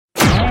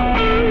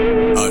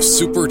a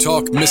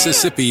SuperTalk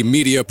Mississippi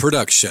media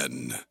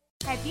production.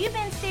 Have you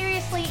been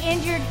seriously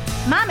injured?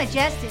 Mama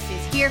Justice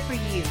is here for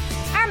you.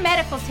 Our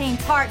medical team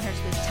partners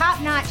with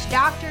top-notch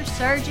doctors,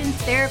 surgeons,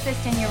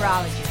 therapists, and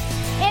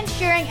urologists,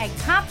 ensuring a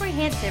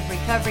comprehensive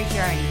recovery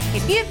journey.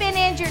 If you've been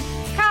injured,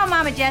 call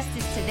Mama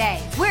Justice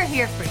today. We're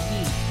here for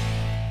you.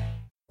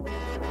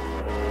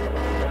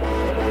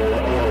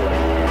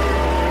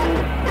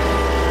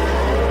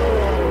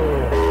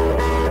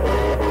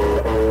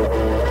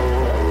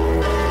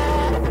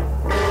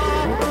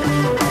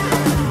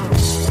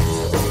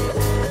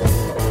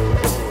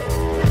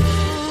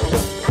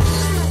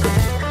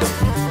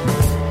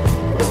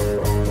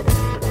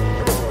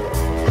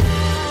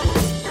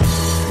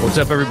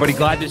 What's up, everybody?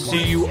 Glad to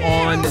see you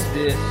on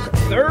this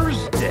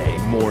Thursday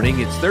morning.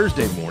 It's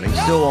Thursday morning,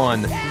 still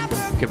on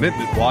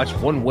commitment watch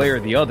one way or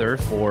the other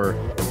for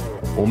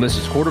Ole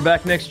Miss's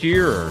quarterback next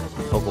year or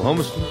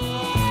Oklahoma's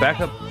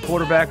backup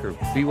quarterback or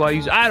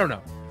BYU's. I don't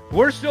know.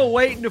 We're still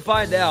waiting to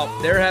find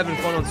out. They're having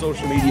fun on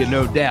social media,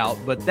 no doubt,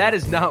 but that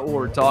is not what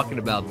we're talking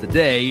about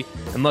today,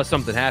 unless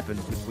something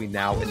happens between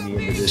now and the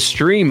end of this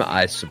stream,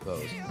 I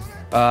suppose.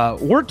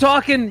 We're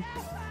talking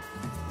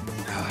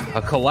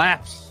a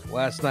collapse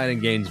last night in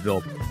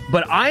Gainesville,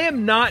 but I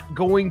am not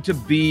going to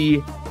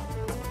be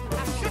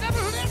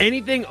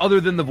anything other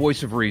than the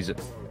voice of reason.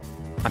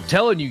 I'm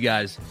telling you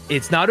guys,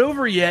 it's not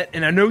over yet,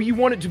 and I know you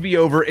want it to be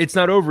over. It's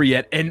not over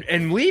yet,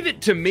 and leave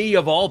it to me,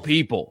 of all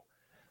people,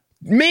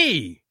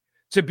 me,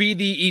 to be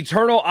the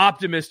eternal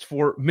optimist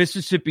for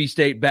Mississippi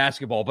State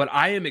basketball, but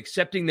I am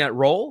accepting that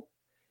role.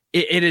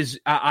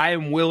 I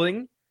am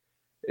willing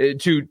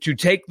to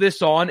take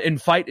this on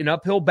and fight an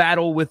uphill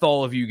battle with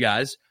all of you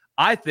guys.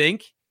 I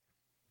think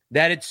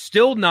that it's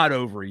still not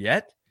over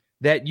yet,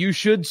 that you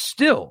should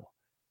still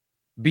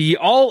be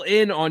all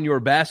in on your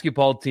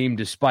basketball team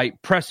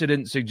despite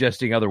precedent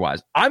suggesting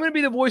otherwise. I'm going to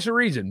be the voice of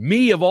reason.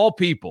 Me, of all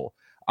people,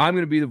 I'm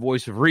going to be the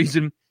voice of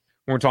reason.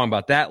 We're talking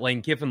about that.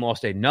 Lane Kiffin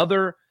lost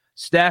another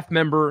staff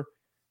member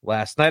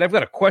last night. I've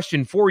got a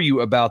question for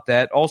you about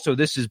that. Also,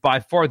 this is by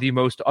far the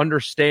most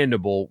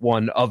understandable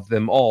one of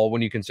them all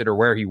when you consider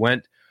where he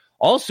went.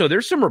 Also,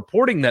 there's some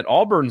reporting that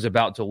Auburn's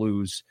about to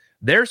lose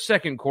their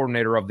second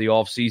coordinator of the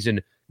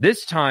offseason,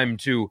 this time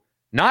to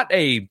not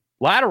a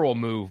lateral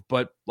move,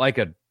 but like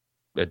a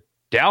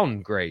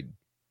downgrade.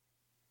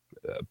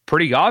 A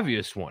pretty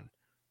obvious one.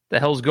 The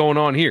hell's going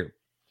on here?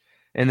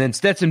 And then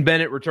Stetson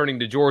Bennett returning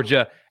to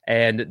Georgia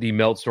and the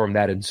meltstorm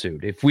that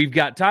ensued. If we've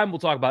got time, we'll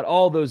talk about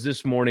all those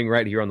this morning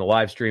right here on the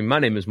live stream. My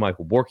name is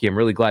Michael Borky. I'm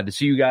really glad to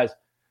see you guys.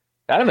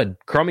 Kind of a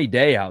crummy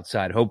day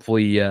outside.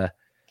 Hopefully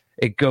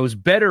it goes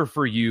better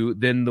for you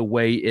than the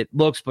way it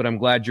looks, but I'm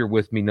glad you're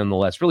with me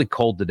nonetheless. Really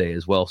cold today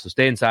as well, so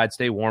stay inside,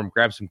 stay warm,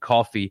 grab some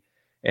coffee,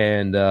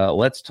 and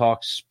let's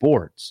talk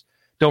sports.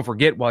 Don't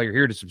forget, while you're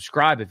here, to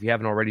subscribe if you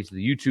haven't already to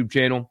the YouTube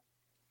channel.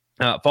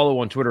 Follow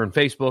on Twitter and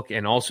Facebook,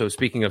 and also,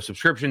 speaking of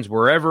subscriptions,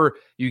 wherever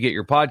you get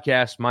your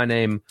podcasts, my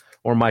name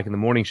or Mike in the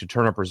Morning should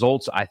turn up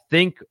results. I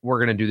think we're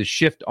going to do the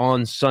shift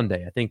on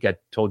Sunday. I think I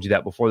told you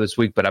that before this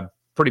week, but I've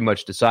pretty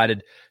much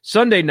decided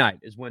Sunday night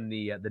is when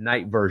the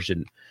night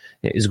version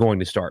is going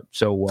to start.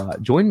 So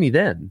join me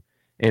then,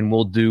 and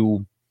we'll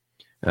do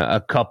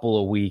a couple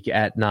a week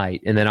at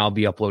night, and then I'll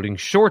be uploading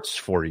shorts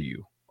for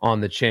you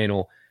on the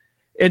channel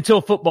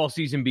until football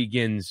season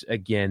begins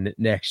again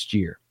next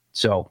year.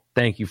 So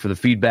thank you for the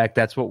feedback.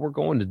 That's what we're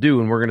going to do,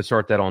 and we're going to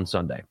start that on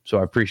Sunday. So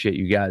I appreciate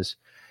you guys,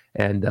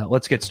 and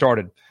let's get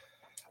started.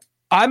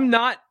 I'm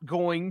not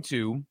going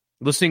to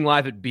listening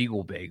live at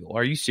Beagle Bagel.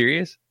 Are you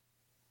serious?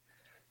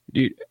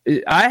 Dude,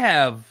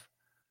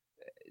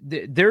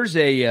 there's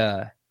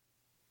a,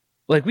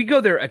 we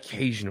go there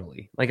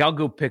occasionally. Like, I'll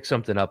go pick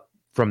something up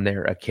from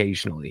there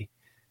occasionally,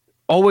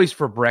 always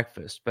for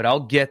breakfast, but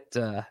I'll get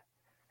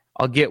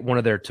one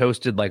of their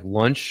toasted,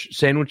 lunch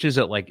sandwiches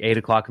at 8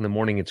 o'clock in the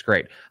morning. It's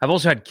great. I've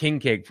also had king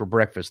cake for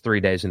breakfast 3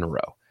 days in a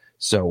row.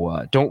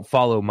 So don't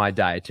follow my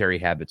dietary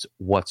habits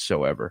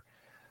whatsoever.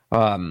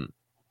 I'm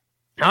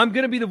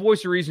going to be the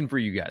voice of reason for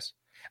you guys.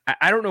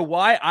 I don't know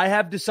why I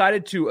have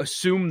decided to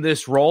assume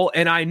this role,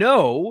 and I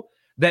know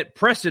that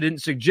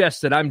precedent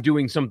suggests that I'm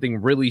doing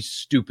something really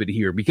stupid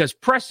here, because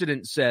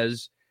precedent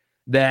says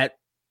that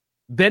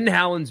Ben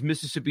Howland's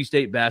Mississippi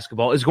State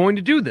basketball is going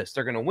to do this.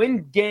 They're going to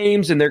win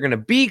games, and they're going to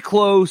be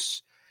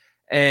close,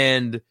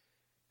 and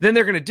then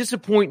they're going to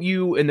disappoint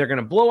you, and they're going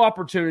to blow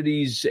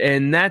opportunities,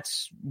 and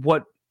that's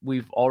what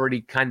we've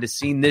already kind of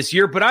seen this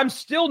year. But I'm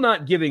still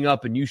not giving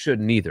up, and you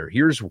shouldn't either.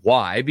 Here's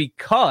why.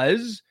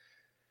 Because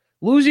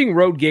losing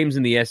road games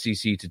in the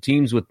SEC to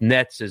teams with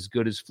nets as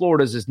good as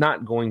Florida's is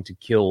not going to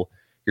kill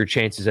your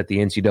chances at the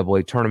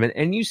NCAA tournament,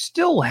 and you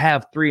still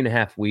have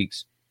 3.5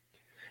 weeks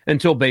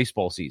until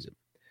baseball season.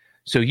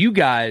 So you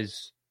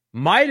guys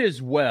might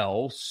as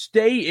well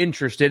stay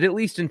interested, at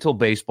least until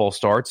baseball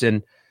starts.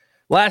 And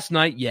last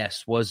night,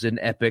 yes, was an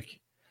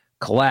epic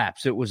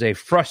collapse. It was a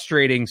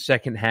frustrating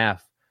second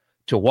half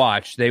to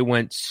watch. They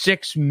went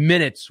 6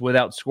 minutes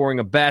without scoring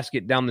a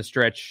basket down the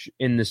stretch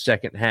in the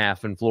second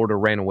half, and Florida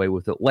ran away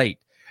with it late.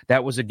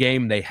 That was a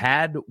game they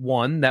had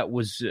won. That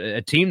was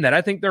a team that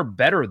I think they're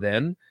better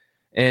than,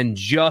 and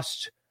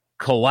just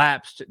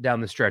collapsed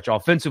down the stretch.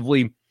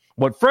 Offensively,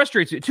 what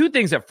frustrates me, two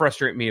things that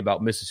frustrate me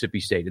about Mississippi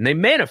State, and they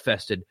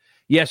manifested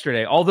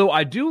yesterday, although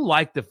I do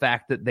like the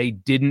fact that they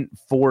didn't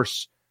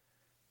force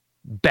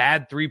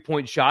bad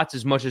three-point shots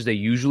as much as they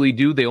usually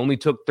do. They only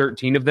took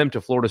 13 of them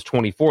to Florida's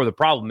 24. The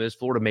problem is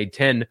Florida made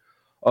 10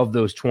 of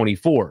those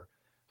 24.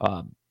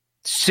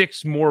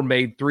 6 more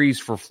made threes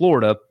for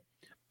Florida,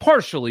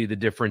 partially the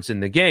difference in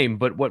the game.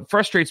 But what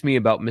frustrates me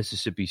about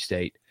Mississippi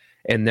State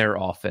and their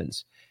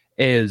offense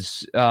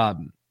is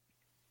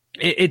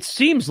it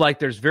seems like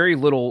there's very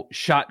little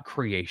shot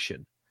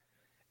creation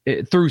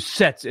through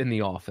sets in the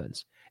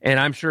offense. And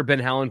I'm sure Ben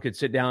Hallen could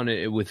sit down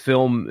with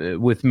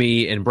film with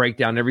me and break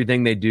down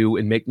everything they do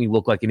and make me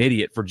look like an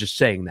idiot for just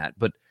saying that.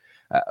 But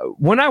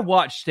when I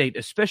watch State,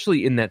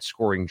 especially in that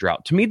scoring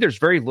drought, to me, there's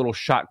very little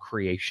shot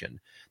creation.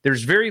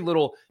 There's very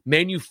little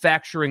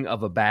manufacturing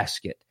of a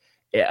basket,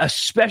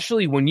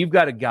 especially when you've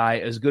got a guy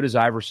as good as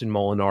Iverson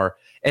Molinar.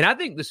 And I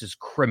think this is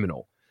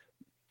criminal.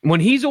 When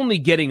he's only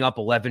getting up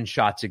 11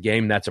 shots a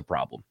game, that's a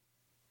problem.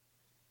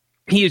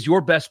 He is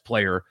your best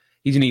player.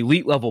 He's an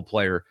elite level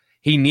player.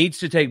 He needs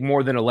to take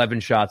more than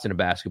 11 shots in a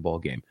basketball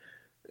game.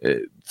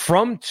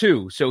 From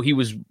 2, so he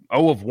was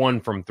 0 of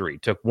 1 from 3,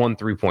 took 1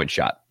 3-point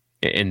shot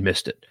and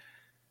missed it.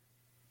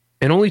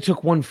 And only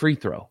took 1 free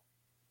throw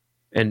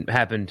and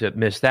happened to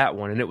miss that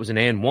one, and it was an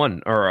and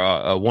one, or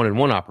a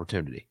 1-and-1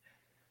 opportunity.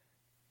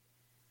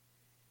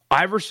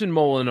 Iverson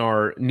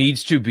Molinar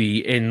needs to be,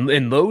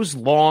 in those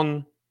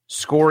long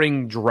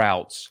scoring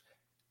droughts,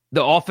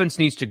 the offense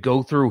needs to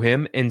go through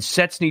him, and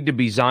sets need to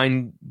be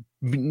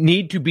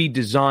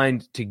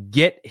designed to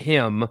get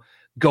him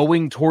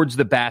going towards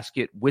the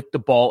basket with the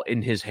ball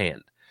in his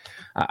hand.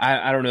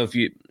 I don't know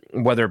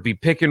whether it be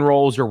pick and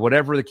rolls or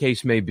whatever the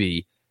case may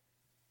be.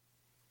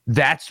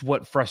 That's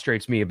what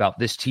frustrates me about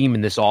this team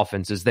and this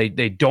offense is they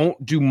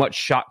don't do much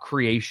shot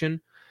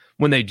creation.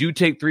 When they do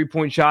take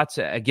 3-point shots,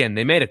 again,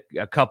 they made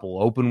a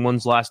couple open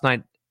ones last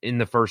night in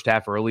the first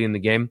half early in the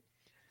game.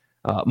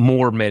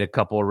 Moore made a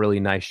couple of really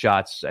nice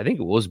shots. I think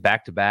it was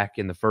back-to-back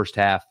in the first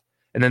half,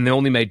 and then they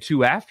only made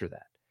 2 after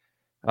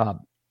that.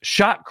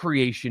 Shot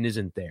creation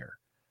isn't there.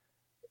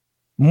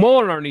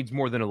 Molinar needs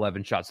more than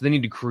 11 shots. They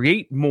need to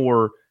create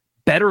more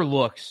better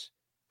looks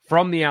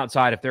from the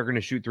outside if they're going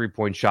to shoot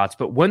 3-point shots.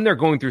 But when they're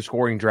going through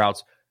scoring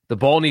droughts, the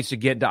ball needs to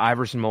get to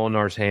Iverson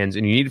Molinar's hands,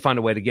 and you need to find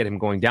a way to get him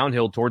going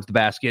downhill towards the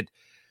basket.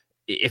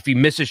 If he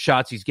misses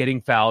shots, he's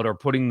getting fouled or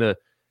putting the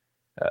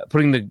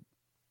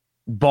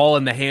ball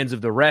in the hands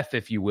of the ref,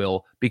 if you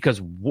will,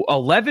 because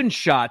 11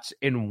 shots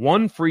in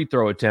 1 free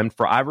throw attempt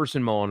for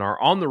Iverson Molinar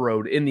on the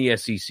road in the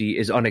SEC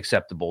is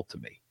unacceptable to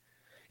me.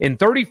 In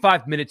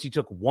 35 minutes, he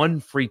took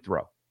 1 free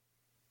throw.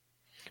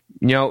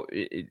 You know,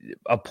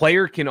 a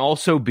player can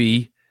also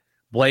be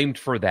blamed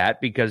for that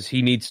because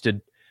he needs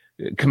to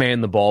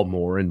command the ball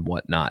more and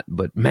whatnot.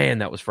 But man,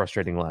 that was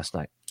frustrating last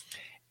night.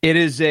 It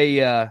is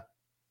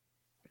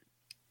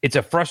it's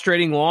a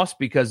frustrating loss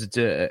because it's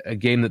a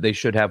game that they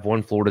should have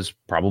won. Florida's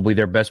probably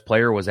their best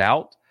player was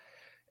out,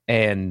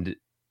 and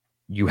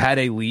you had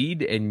a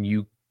lead, and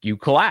you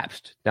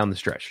collapsed down the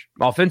stretch.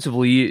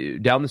 Offensively,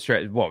 down the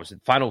stretch, what was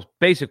it?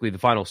 Basically the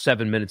final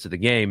 7 minutes of the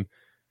game,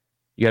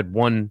 you had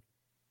one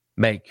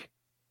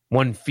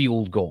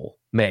field goal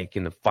make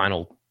in the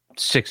final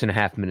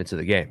 6.5 minutes of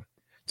the game.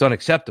 It's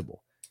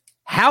unacceptable.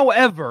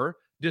 However,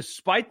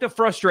 despite the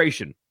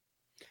frustration,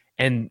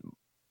 and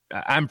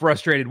I'm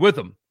frustrated with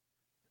them,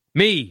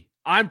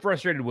 I'm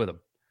frustrated with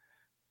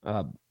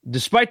them.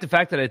 Despite the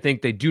fact that I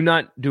think they do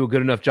not do a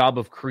good enough job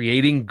of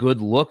creating good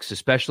looks,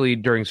 especially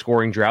during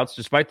scoring droughts,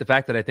 despite the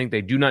fact that I think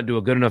they do not do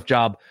a good enough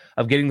job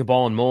of getting the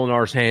ball in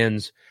Molinar's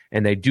hands,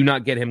 and they do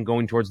not get him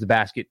going towards the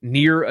basket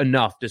near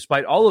enough.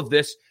 Despite all of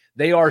this,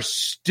 they are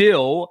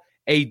still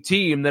a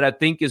team that I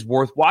think is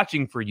worth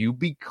watching for you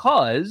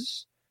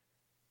because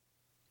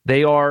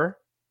they are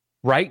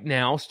right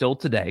now, still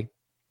today,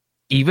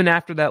 even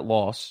after that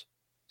loss,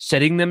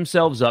 setting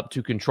themselves up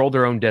to control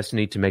their own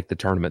destiny to make the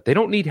tournament. They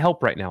don't need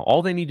help right now.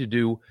 All they need to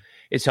do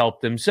is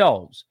help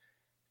themselves.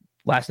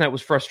 Last night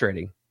was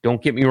frustrating.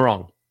 Don't get me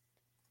wrong.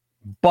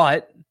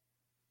 But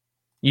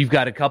you've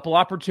got a couple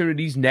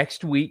opportunities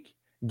next week,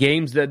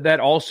 games that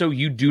also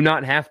you do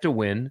not have to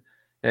win.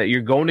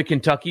 You're going to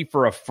Kentucky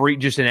for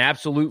just an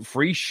absolute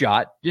free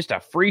shot, just a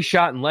free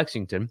shot in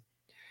Lexington.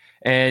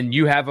 And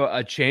you have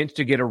a chance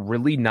to get a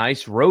really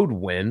nice road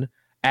win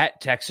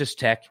at Texas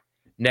Tech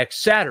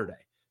next Saturday.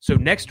 So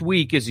next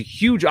week is a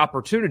huge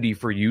opportunity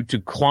for you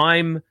to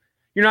climb.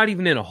 You're not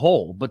even in a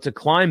hole, but to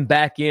climb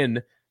back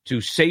in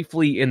to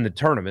safely in the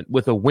tournament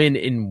with a win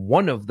in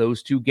one of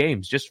those 2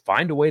 games. Just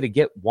find a way to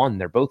get one.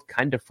 They're both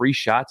kind of free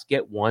shots.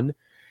 Get one,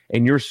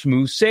 and you're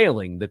smooth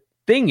sailing. The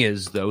thing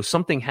is, though,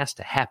 something has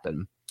to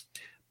happen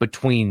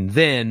between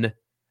then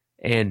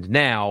and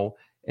now,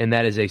 and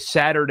that is a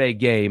Saturday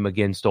game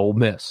against Ole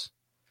Miss.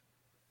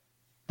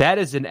 That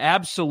is an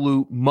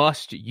absolute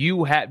must.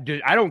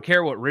 I don't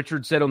care what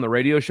Richard said on the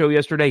radio show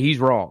yesterday. He's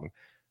wrong.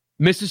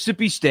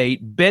 Mississippi State,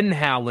 Ben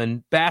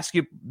Howland,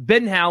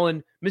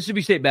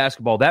 Mississippi State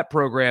basketball, that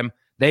program,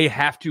 they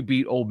have to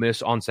beat Ole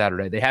Miss on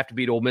Saturday. They have to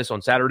beat Ole Miss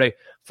on Saturday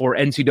for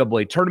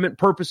NCAA tournament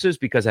purposes,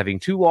 because having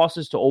 2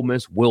 losses to Ole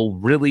Miss will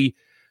really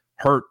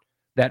hurt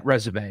that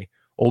resume.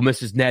 Ole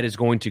Miss's net is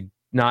going to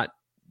not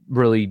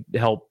really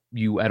help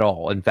you at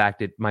all. In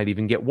fact, it might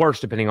even get worse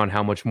depending on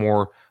how much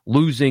more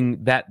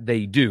losing that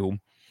they do.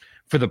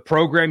 For the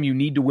program, you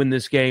need to win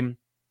this game.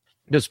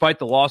 Despite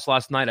the loss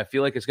last night, I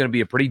feel like it's going to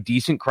be a pretty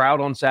decent crowd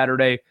on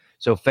Saturday.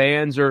 So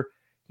fans are,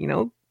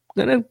 going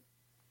to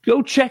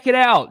go check it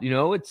out.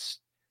 It's,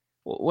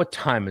 what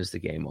time is the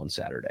game on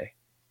Saturday?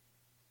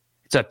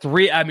 It's at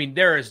 3. I mean,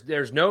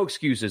 there's no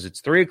excuses.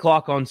 It's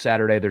 3:00 on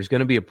Saturday. There's going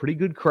to be a pretty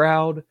good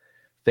crowd.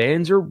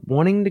 Fans are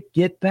wanting to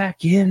get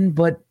back in,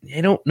 but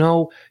I don't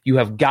know. You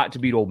have got to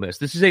beat Ole Miss.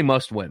 This is a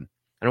must win.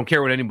 I don't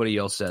care what anybody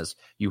else says.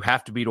 You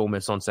have to beat Ole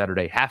Miss on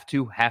Saturday. Have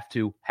to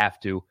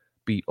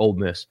beat Ole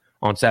Miss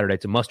on Saturday.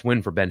 It's a must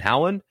win for Ben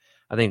Howland.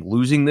 I think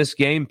losing this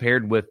game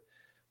paired with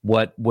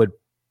what would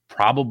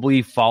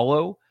probably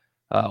follow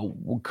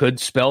could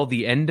spell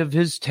the end of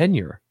his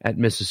tenure at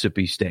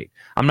Mississippi State.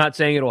 I'm not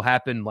saying it'll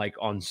happen like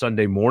on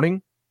Sunday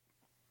morning,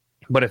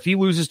 but if he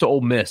loses to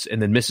Ole Miss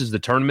and then misses the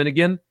tournament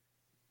again,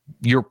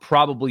 you're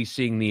probably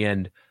seeing the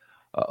end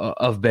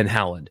of Ben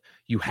Howland.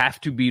 You have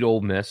to beat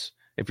Ole Miss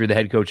if you're the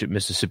head coach at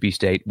Mississippi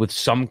State with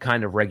some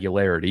kind of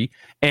regularity,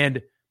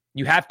 and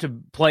you have to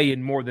play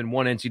in more than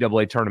one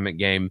NCAA tournament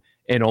game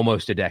in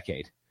almost a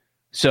decade.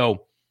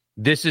 So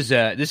this is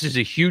a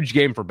huge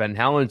game for Ben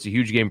Howland. It's a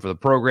huge game for the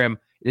program.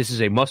 This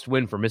is a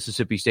must-win for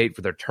Mississippi State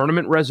for their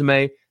tournament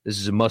resume. This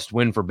is a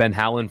must-win for Ben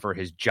Howland for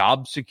his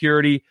job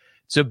security.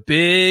 It's a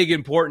big,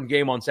 important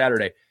game on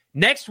Saturday.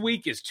 Next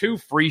week is 2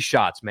 free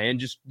shots, man.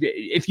 Just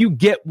if you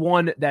get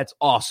one, that's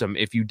awesome.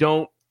 If you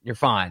don't, you're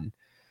fine.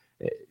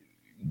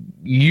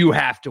 You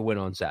have to win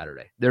on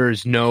Saturday.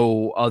 There's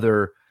no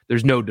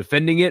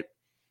defending it.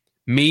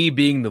 Me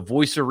being the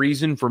voice of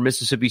reason for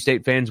Mississippi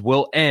State fans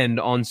will end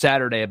on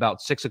Saturday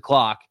about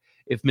 6:00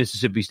 if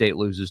Mississippi State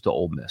loses to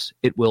Ole Miss.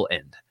 It will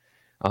end.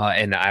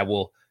 And I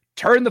will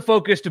turn the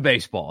focus to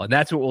baseball, and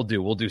that's what we'll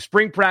do. We'll do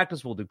spring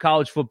practice. We'll do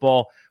college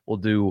football. We'll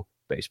do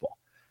baseball.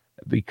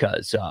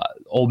 Because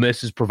Ole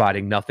Miss is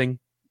providing nothing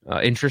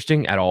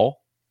interesting at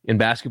all in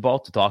basketball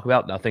to talk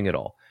about, nothing at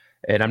all.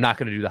 And I'm not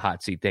going to do the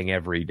hot seat thing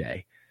every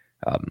day.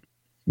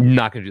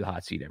 Not going to do the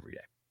hot seat every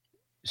day.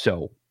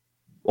 So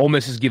Ole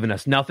Miss has given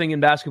us nothing in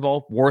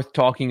basketball worth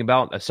talking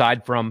about,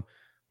 aside from,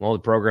 the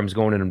program's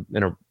going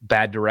in a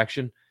bad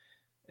direction.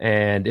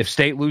 And if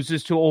State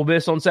loses to Ole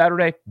Miss on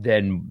Saturday,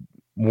 then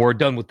we're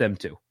done with them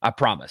too. I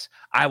promise.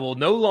 I will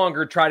no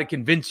longer try to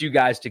convince you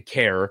guys to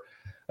care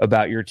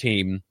about your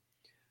team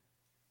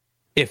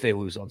if they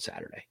lose on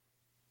Saturday.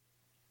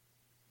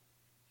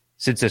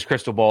 Since this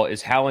crystal ball,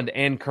 is Howland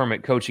and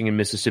Kermit coaching in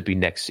Mississippi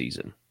next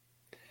season?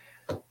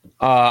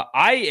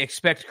 I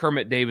expect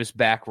Kermit Davis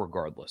back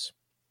regardless.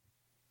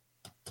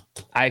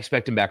 I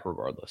expect him back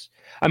regardless.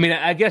 I mean,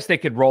 I guess they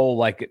could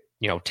roll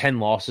 10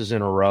 losses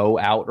in a row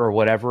out or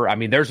whatever. I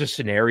mean, there's a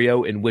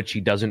scenario in which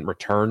he doesn't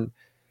return.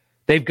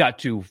 They've got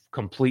to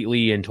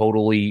completely and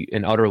totally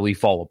and utterly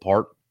fall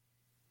apart.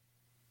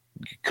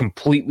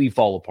 Completely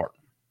fall apart.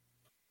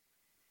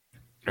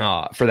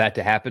 For that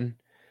to happen.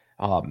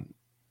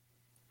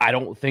 I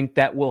don't think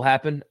that will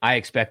happen. I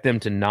expect them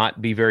to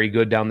not be very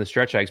good down the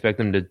stretch. I expect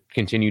them to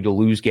continue to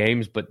lose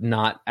games, but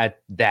not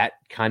at that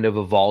kind of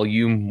a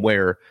volume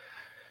where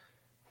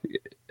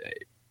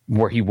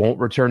he won't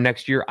return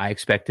next year. I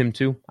expect him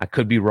to. I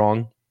could be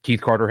wrong.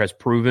 Keith Carter has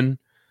proven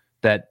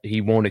that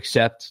he won't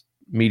accept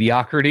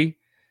mediocrity.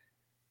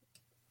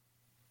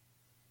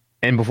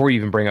 And before you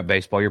even bring up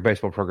baseball, your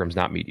baseball program's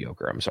not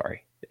mediocre. I'm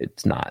sorry.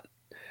 It's not.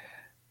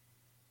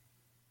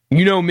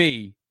 You know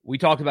me, we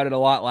talked about it a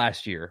lot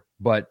last year,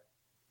 but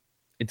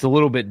it's a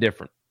little bit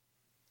different.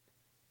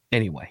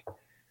 Anyway,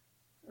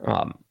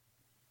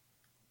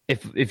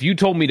 if you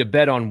told me to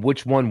bet on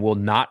which one will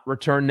not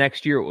return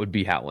next year, it would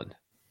be Howland.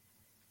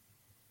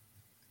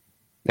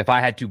 If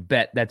I had to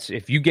bet,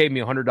 if you gave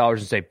me $100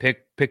 and say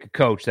pick a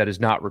coach that is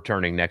not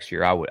returning next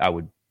year, I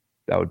would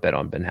bet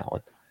on Ben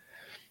Howland.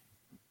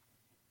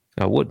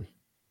 I would.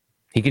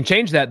 He can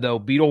change that though.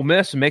 Beat Ole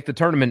Miss and make the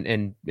tournament,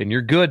 and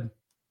you're good.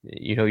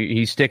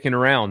 He's sticking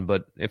around,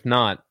 but if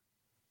not,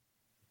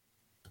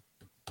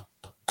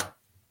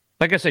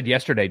 like I said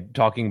yesterday,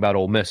 talking about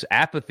Ole Miss,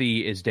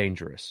 apathy is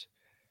dangerous.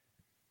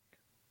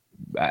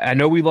 I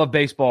know we love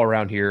baseball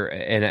around here,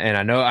 and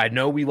I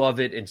know we love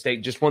it, and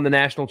State just won the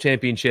national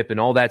championship, and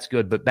all that's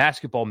good, but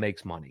basketball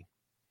makes money.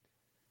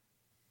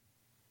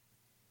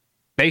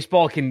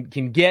 Baseball can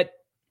get,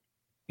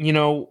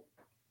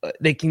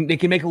 they can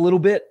make a little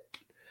bit.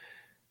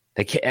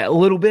 A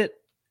little bit.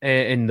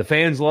 And the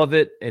fans love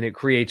it, and it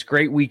creates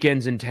great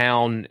weekends in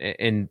town.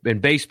 And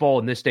baseball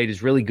in this state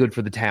is really good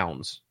for the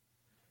towns.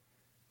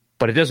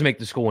 But it doesn't make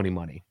the school any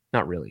money.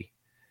 Not really.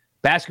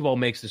 Basketball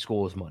makes the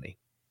schools money.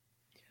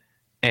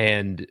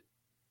 And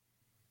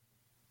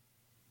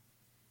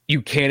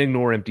you can't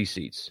ignore empty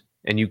seats.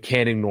 And you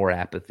can't ignore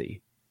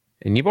apathy.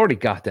 And you've already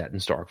got that in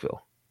Starkville.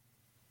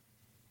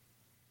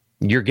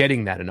 You're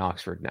getting that in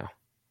Oxford now.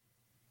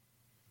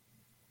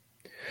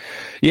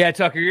 Yeah,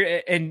 Tucker,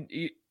 and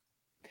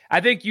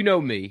I think you know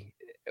me.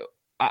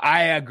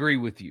 I agree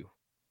with you.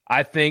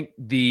 I think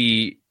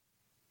the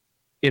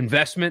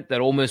investment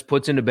that Ole Miss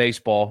puts into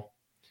baseball,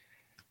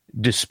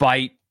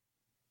 despite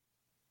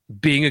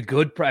being a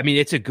good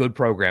it's a good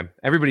program.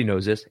 Everybody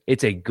knows this.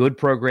 It's a good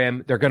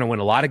program. They're going to win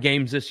a lot of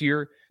games this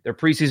year. They're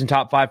preseason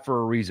top 5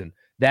 for a reason.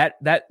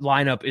 That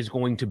lineup is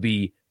going to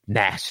be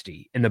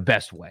nasty in the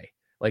best way.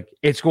 Like,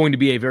 it's going to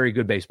be a very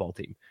good baseball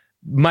team.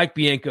 Mike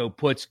Bianco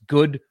puts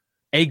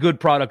a good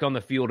product on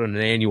the field on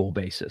an annual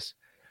basis.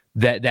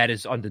 That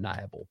is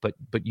undeniable. But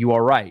you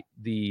are right.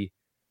 The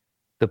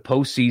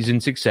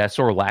postseason success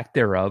or lack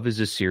thereof is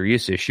a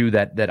serious issue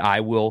that I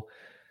will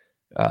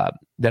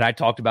that I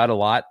talked about a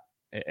lot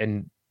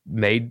and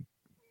made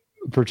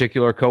a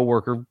particular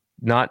coworker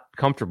not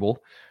comfortable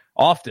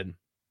often,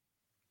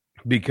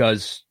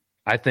 because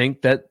I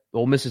think that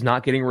Ole Miss is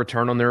not getting a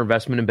return on their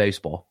investment in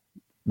baseball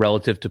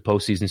relative to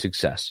postseason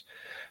success.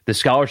 The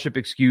scholarship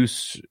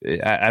excuse,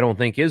 I don't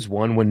think, is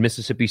one when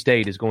Mississippi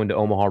State is going to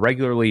Omaha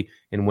regularly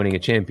and winning a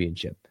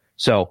championship.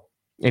 So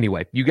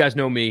anyway, you guys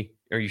know me,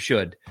 or you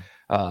should.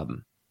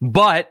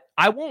 But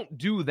I won't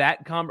do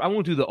that. I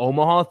won't do the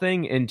Omaha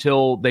thing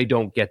until they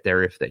don't get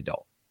there, if they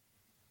don't.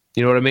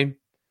 You know what I mean?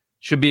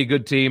 Should be a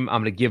good team.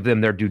 I'm going to give them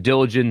their due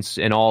diligence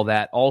and all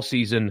that all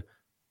season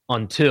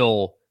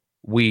until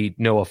we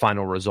know a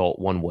final result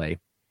one way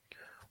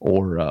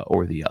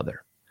or the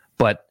other.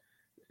 But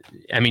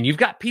I mean, you've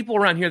got people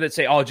around here that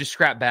say, oh, just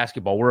scrap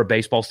basketball. We're a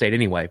baseball state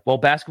anyway. Well,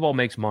 basketball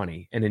makes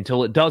money. And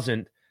until it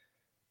doesn't,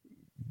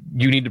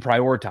 you need to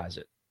prioritize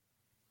it.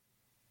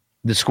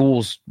 The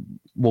schools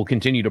will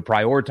continue to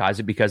prioritize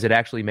it because it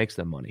actually makes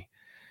them money.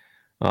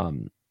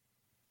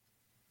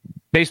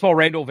 Baseball,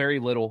 Randall, very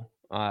little.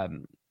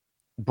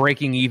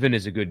 Breaking even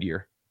is a good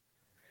year.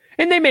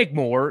 And they make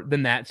more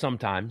than that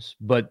sometimes,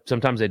 but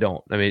sometimes they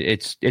don't. I mean,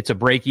 it's a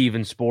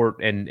break-even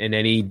sport, and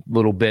any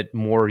little bit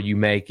more you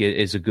make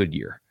is a good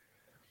year.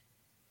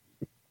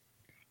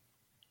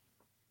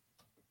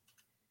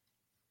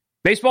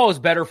 Baseball is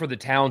better for the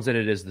towns than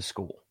it is the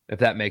school, if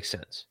that makes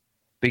sense.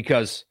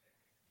 Because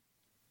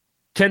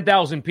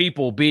 10,000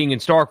 people being in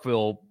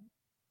Starkville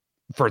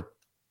for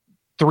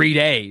 3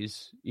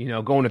 days,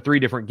 going to 3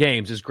 different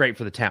games is great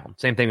for the town.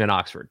 Same thing in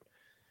Oxford.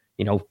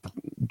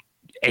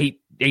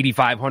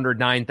 8,500,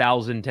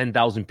 9,000,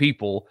 10,000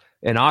 people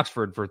in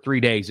Oxford for 3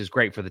 days is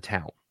great for the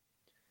town.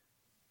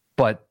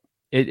 But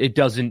it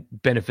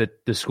doesn't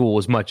benefit the school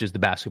as much as the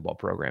basketball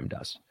program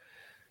does.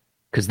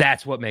 Because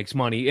that's what makes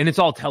money. And it's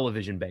all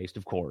television based,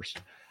 of course.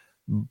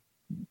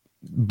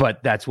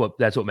 But that's what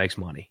makes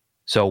money.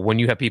 So when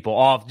you have people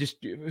off, just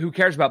who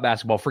cares about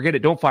basketball? Forget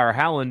it. Don't fire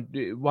Howland.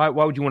 Why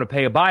would you want to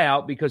pay a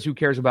buyout? Because who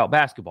cares about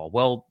basketball?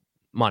 Well,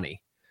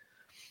 money.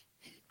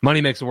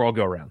 Money makes the world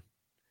go round.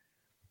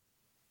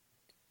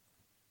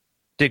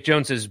 Dick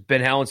Jones says,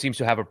 Ben Howland seems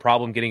to have a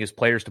problem getting his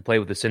players to play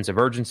with a sense of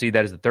urgency.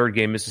 That is the third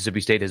game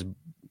Mississippi State has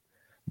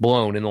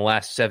blown in the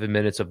last 7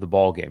 minutes of the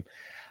ball game.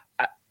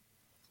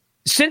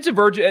 Sense of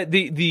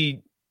urgency,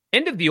 the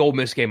end of the Ole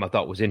Miss game I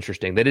thought was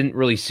interesting. They didn't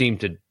really seem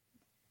to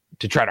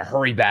try to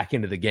hurry back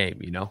into the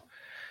game,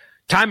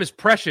 Time is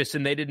precious,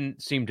 and they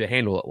didn't seem to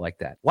handle it like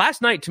that.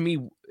 Last night, to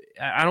me,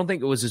 I don't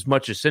think it was as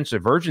much a sense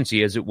of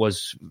urgency as it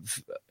was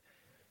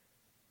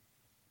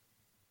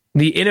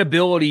the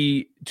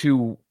inability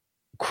to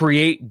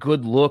create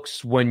good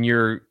looks when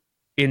you're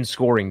in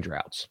scoring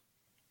droughts.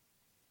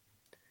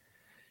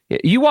 I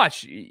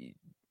watch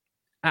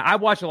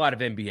a lot of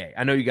NBA.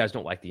 I know you guys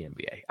don't like the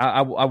NBA.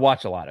 I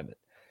watch a lot of it.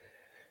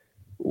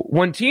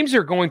 When teams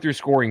are going through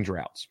scoring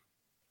droughts,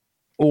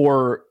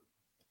 or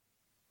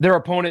their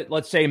opponent,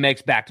 let's say,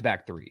 makes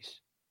back-to-back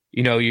threes,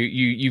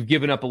 you've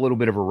given up a little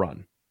bit of a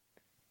run.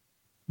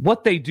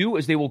 What they do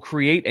is they will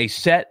create a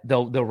set.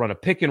 They'll run a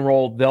pick and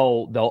roll.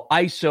 They'll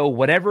ISO,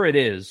 whatever it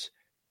is.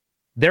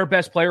 Their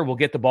best player will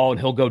get the ball and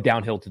he'll go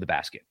downhill to the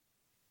basket.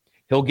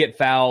 He'll get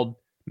fouled,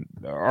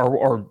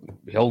 or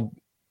he'll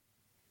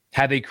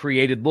have a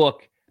created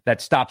look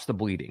that stops the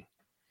bleeding.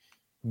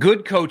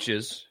 Good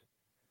coaches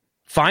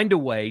find a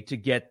way to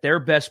get their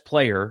best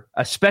player,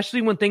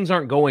 especially when things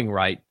aren't going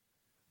right,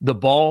 the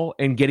ball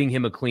and getting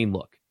him a clean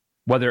look,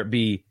 whether it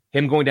be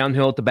him going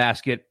downhill at the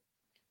basket,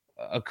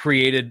 a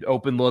created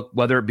open look,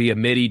 whether it be a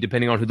midi,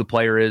 depending on who the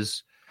player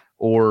is,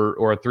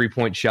 or a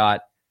three-point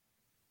shot.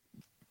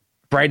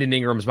 Brandon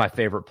Ingram is my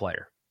favorite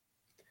player.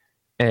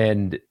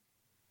 And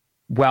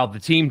while the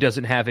team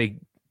doesn't have a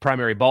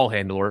primary ball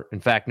handler, in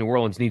fact, New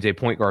Orleans needs a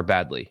point guard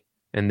badly,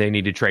 and they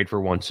need to trade for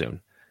one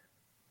soon.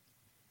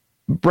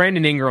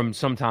 Brandon Ingram,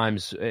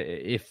 sometimes,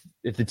 if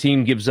the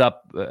team gives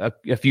up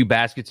a few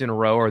baskets in a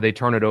row, or they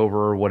turn it over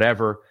or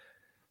whatever,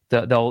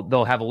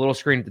 they'll have a little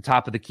screen at the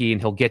top of the key, and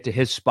he'll get to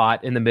his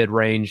spot in the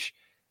mid-range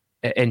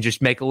and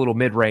just make a little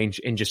mid-range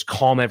and just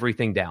calm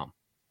everything down.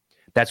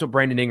 That's what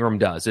Brandon Ingram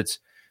does.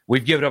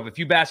 We've given up a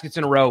few baskets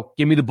in a row.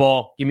 Give me the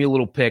ball. Give me a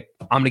little pick.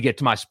 I'm going to get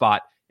to my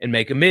spot and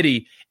make a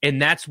midi.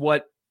 And that's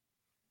what,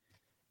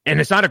 and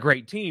it's not a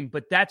great team,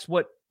 but that's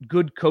what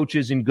good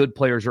coaches and good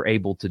players are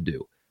able to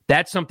do.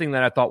 That's something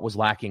that I thought was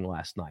lacking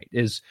last night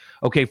is,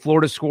 okay,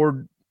 Florida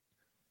scored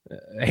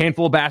a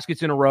handful of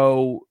baskets in a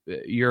row.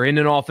 You're in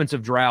an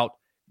offensive drought.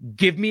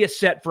 Give me a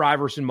set for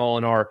Iverson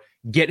Molinar.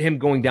 Get him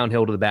going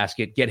downhill to the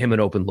basket. Get him an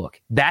open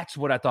look. That's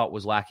what I thought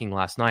was lacking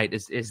last night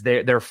is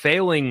they're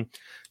failing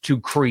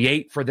to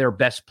create for their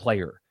best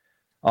player.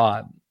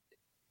 And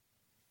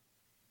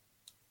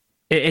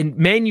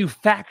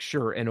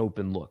manufacture an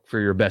open look for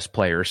your best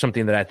player,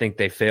 something that I think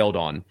they failed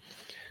on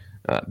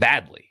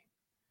badly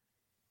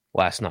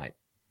last night.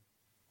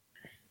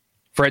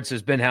 Fred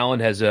says Ben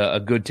Howland has a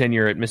good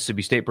tenure at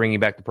Mississippi State, bringing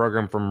back the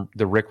program from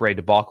the Rick Ray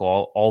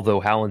debacle. Although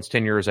Howland's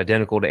tenure is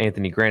identical to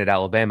Anthony Grant at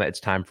Alabama,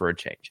 it's time for a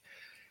change.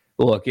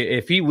 Look,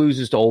 if he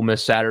loses to Ole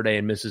Miss Saturday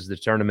and misses the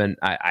tournament,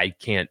 I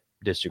can't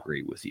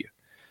disagree with you.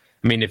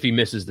 I mean, if he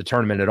misses the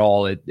tournament at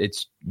all,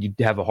 it's you'd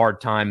have a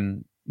hard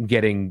time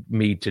getting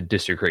me to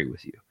disagree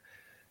with you.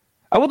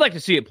 I would like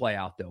to see it play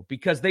out, though,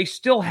 because they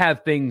still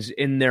have things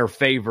in their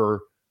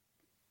favor.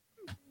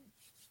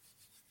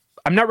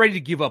 I'm not ready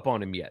to give up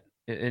on him yet.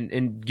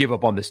 And give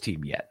up on this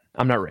team yet.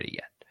 I'm not ready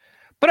yet.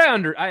 But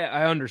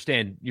I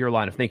understand your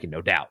line of thinking,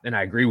 no doubt. And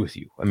I agree with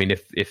you. I mean,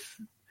 if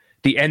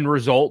the end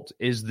result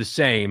is the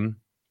same,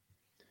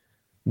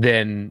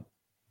 then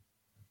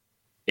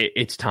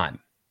it's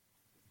time.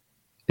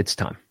 It's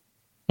time.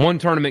 One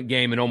tournament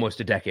game in almost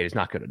a decade is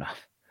not good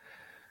enough.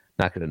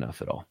 Not good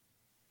enough at all.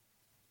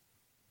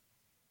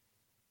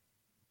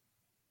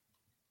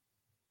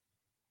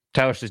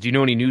 Tyler says, do you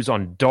know any news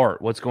on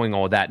Dart? What's going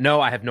on with that?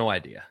 No, I have no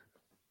idea.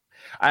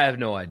 I have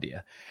no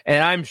idea.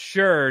 And I'm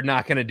sure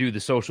not going to do the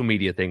social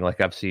media thing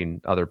like I've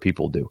seen other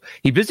people do.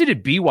 He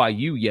visited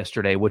BYU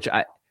yesterday, which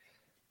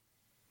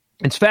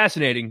it's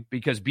fascinating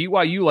because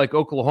BYU, like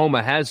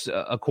Oklahoma, has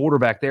a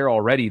quarterback there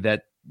already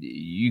that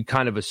you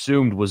kind of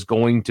assumed was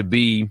going to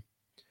be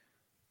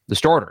the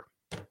starter.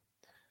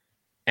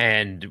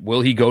 And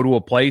will he go to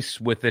a place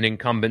with an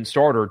incumbent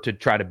starter to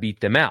try to beat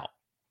them out?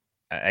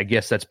 I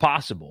guess that's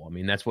possible. I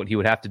mean, that's what he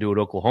would have to do at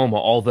Oklahoma,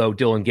 although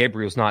Dylan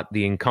Gabriel's not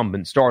the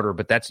incumbent starter,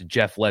 but that's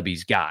Jeff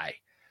Lebby's guy.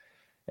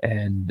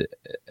 And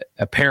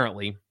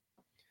apparently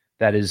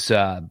that is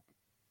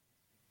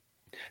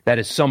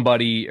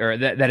somebody, or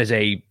that is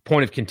a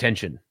point of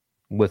contention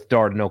with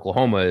Dart in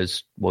Oklahoma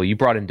is, well, you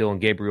brought in Dylan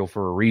Gabriel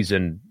for a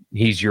reason.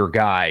 He's your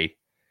guy.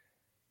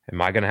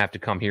 Am I going to have to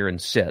come here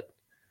and sit?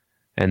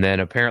 And then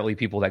apparently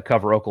people that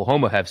cover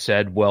Oklahoma have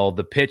said, well,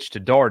 the pitch to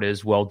Dart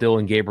is, well,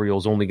 Dylan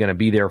Gabriel's only going to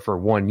be there for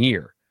 1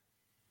 year.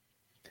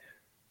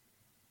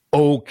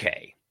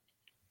 Okay.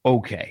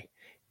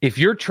 If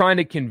you're trying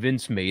to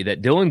convince me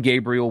that Dylan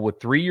Gabriel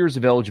with 3 years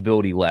of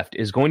eligibility left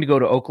is going to go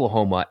to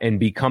Oklahoma and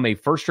become a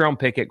first-round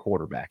pick at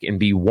quarterback and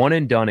be one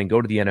and done and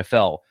go to the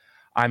NFL,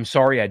 I'm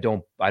sorry, I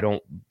don't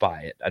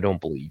buy it. I don't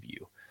believe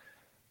you.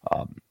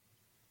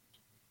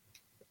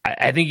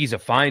 I think he's a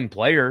fine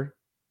player.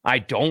 I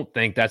don't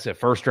think that's a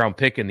first-round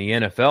pick in the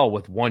NFL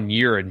with 1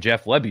 year in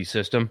Jeff Lebby's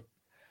system.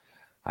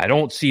 I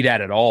don't see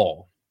that at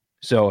all.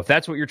 So if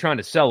that's what you're trying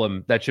to sell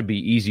him, that should be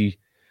easy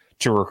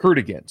to recruit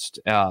against.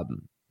 The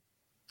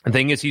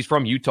thing is, he's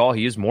from Utah.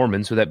 He is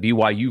Mormon, so that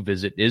BYU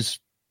visit is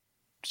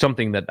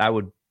something that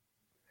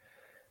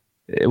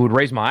it would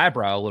raise my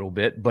eyebrow a little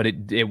bit, but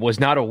it was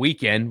not a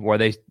weekend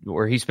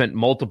where he spent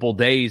multiple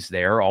days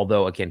there,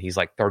 although, again, he's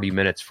like 30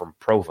 minutes from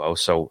Provo,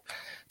 so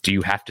do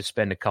you have to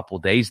spend a couple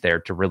days there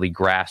to really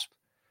grasp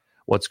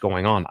what's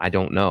going on? I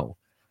don't know.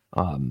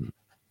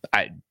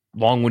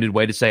 Long-winded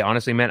way to say,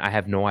 honestly, man, I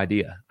have no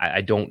idea.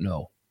 I don't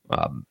know.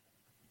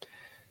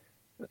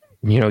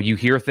 You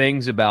hear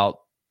things about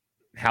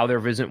how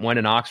their visit went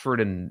in Oxford,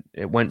 and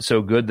it went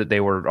so good that they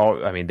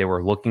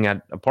were looking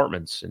at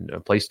apartments and a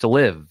place to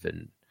live,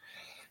 and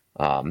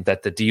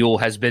that the deal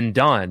has been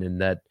done, and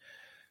that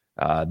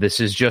this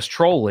is just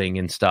trolling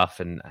and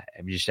stuff. And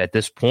I'm just at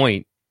this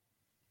point,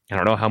 I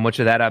don't know how much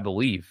of that I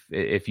believe.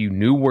 If you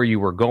knew where you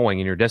were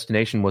going and your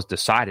destination was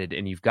decided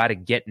and you've got to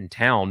get in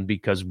town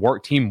because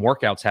team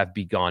workouts have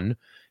begun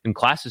and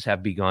classes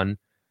have begun,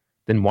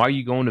 then why are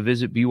you going to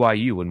visit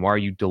BYU and why are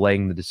you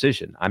delaying the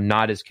decision? I'm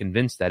not as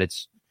convinced that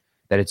it's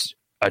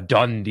a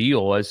done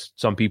deal as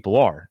some people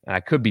are. And I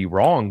could be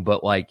wrong,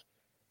 but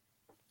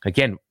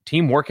again,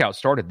 team workout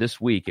started this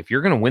week. If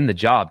you're going to win the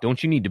job,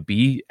 don't you need to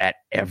be at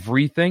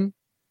everything?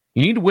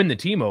 You need to win the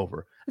team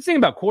over. Let's think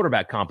about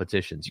quarterback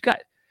competitions.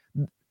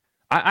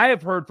 I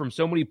have heard from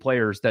so many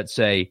players that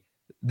say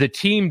the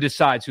team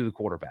decides who the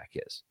quarterback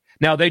is.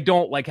 Now, they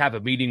don't have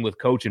a meeting with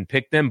coach and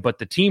pick them, but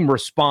the team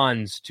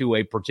responds to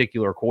a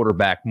particular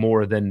quarterback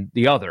more than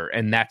the other,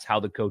 and that's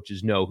how the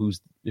coaches know who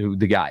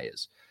the guy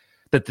is,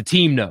 that the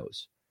team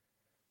knows.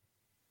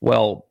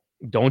 Well,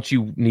 don't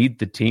you need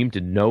the team to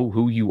know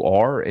who you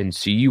are and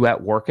see you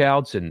at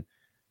workouts and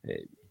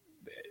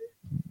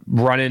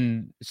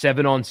running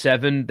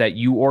 7-on-7 that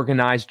you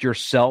organized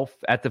yourself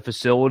at the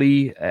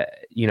facility,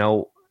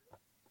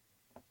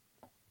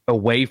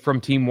 away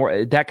from team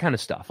work, that kind of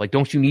stuff?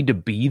 Don't you need to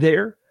be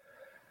there?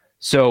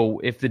 So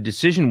if the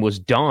decision was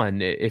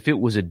done, if it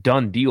was a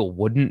done deal,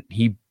 wouldn't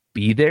he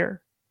be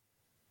there?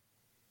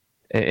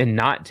 and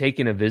not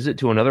taking a visit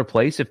to another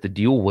place if the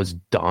deal was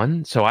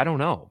done. So I don't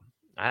know.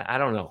 I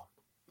don't know.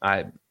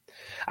 I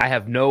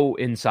have no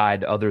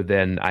inside other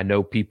than I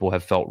know people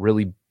have felt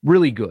really,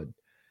 really good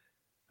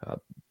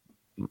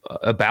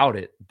about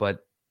it.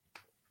 But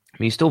I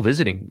mean, he's still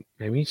visiting.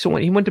 I mean,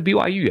 he went to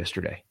BYU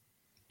yesterday.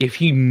 If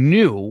he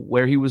knew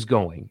where he was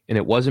going and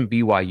it wasn't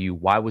BYU,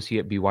 why was he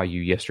at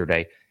BYU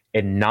yesterday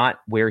and not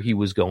where he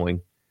was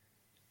going,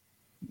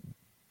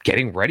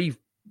 getting ready,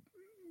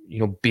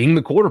 being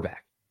the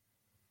quarterback,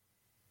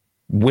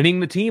 winning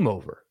the team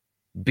over,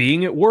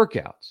 being at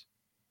workouts,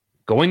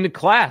 going to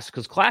class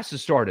because class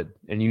has started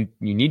and you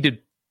need to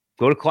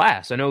go to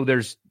class. I know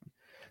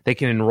they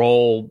can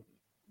enroll,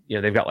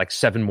 they've got like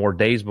 7 more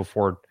days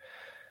before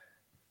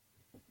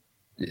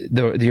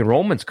the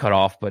enrollment's cut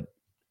off, but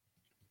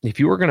if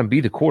you were going to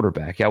be the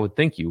quarterback, I would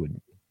think you would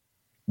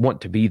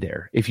want to be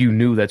there if you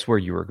knew that's where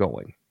you were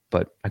going.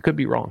 But I could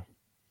be wrong.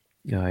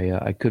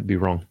 I could be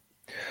wrong.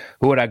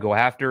 Who would I go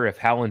after if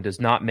Howland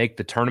does not make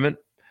the tournament?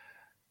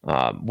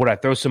 Would I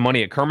throw some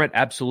money at Kermit?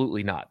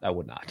 Absolutely not. I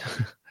would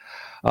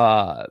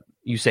not.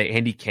 You say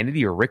Andy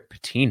Kennedy or Rick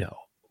Pitino?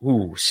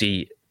 Ooh,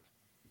 see,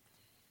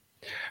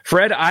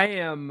 Fred, I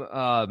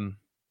am.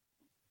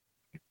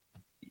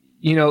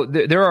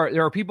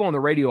 There are people in the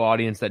radio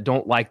audience that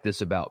don't like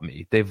this about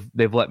me.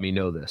 They've let me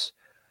know this.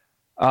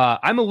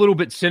 I'm a little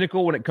bit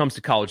cynical when it comes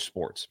to college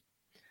sports.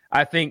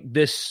 I think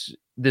this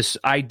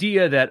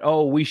idea that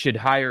we should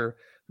hire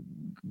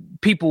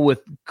people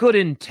with good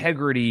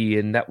integrity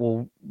and that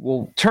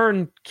will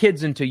turn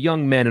kids into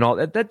young men and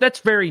all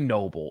that's very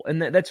noble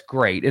and that's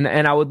great. And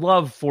I would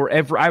love for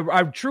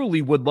I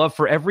truly would love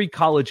for every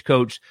college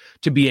coach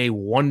to be a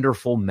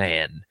wonderful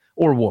man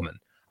or woman.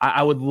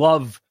 I would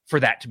love for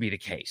that to be the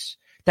case.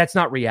 That's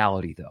not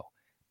reality though.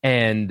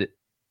 And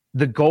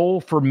the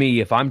goal for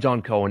me, if I'm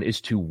John Cohen, is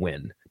to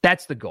win.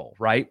 That's the goal,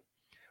 right?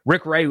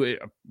 Rick Ray,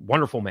 a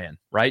wonderful man,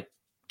 right?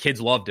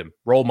 Kids loved him,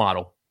 role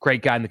model,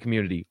 great guy in the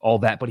community, all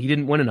that, but he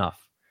didn't win enough.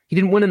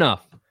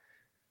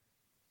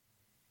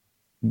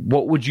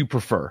 What would you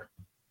prefer?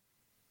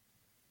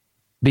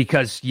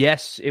 Because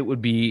yes, it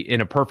would be in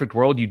a perfect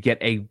world, you'd get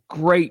a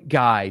great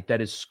guy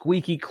that is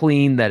squeaky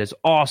clean, that is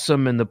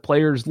awesome, and the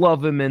players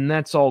love him, and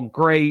that's all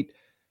great,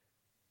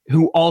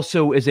 who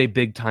also is a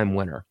big-time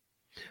winner.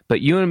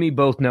 But you and me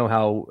both know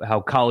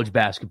how college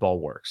basketball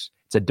works.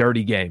 It's a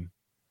dirty game.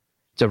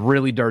 It's a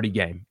really dirty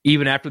game.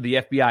 Even after the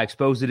FBI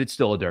exposed it, it's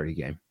still a dirty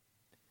game.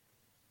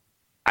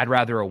 I'd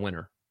rather a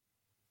winner.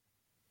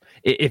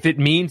 If it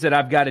means that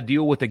I've got to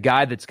deal with a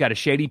guy that's got a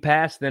shady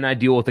past, then I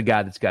deal with a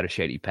guy that's got a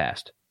shady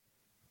past.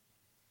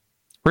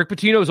 Rick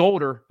Pitino's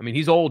older. I mean,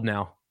 he's old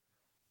now.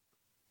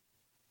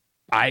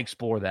 I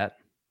explore that.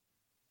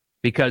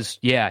 Because,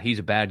 yeah, he's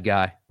a bad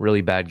guy.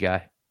 Really bad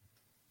guy.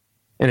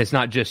 And it's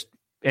not just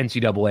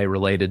NCAA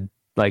related.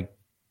 Like,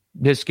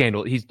 his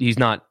scandal, he's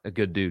not a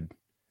good dude.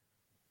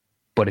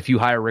 But if you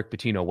hire Rick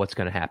Pitino, what's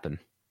going to happen?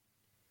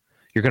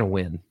 You're going to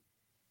win.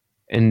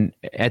 And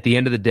at the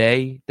end of the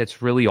day,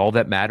 that's really all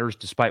that matters,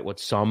 despite what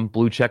some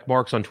blue check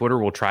marks on Twitter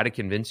will try to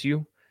convince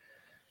you.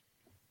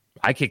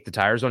 I kicked the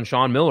tires on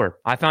Sean Miller.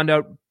 I found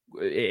out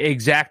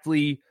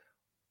exactly,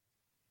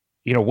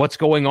 what's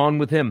going on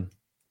with him.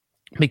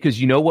 Because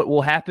you know what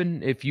will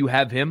happen if you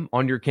have him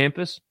on your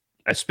campus?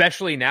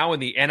 Especially now in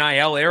the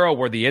NIL era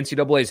where the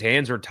NCAA's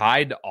hands are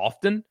tied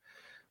often,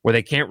 where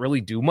they can't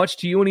really do much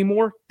to you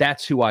anymore.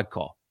 That's who I'd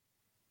call.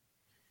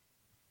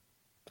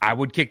 I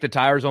would kick the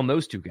tires on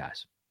those two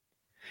guys.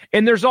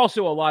 And there's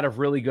also a lot of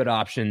really good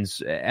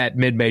options at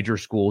mid-major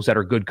schools that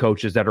are good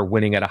coaches that are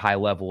winning at a high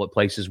level at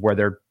places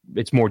where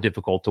it's more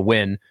difficult to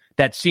win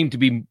that seem to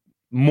be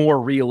more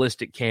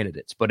realistic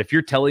candidates. But if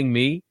you're telling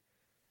me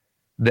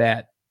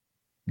that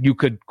you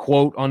could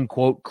quote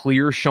unquote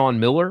clear Sean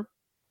Miller,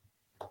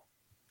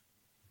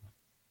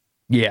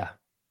 yeah,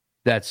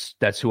 that's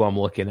who I'm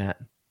looking at.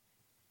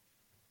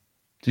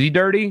 Is he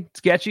dirty,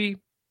 sketchy,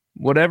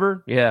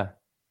 whatever? Yeah,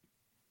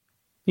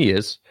 he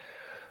is.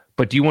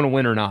 But do you want to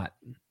win or not?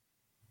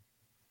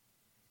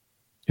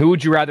 Who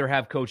would you rather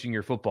have coaching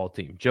your football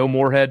team? Joe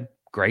Moorhead,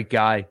 great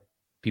guy.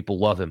 People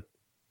love him.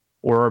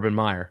 Or Urban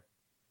Meyer,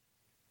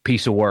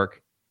 piece of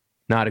work.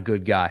 Not a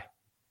good guy.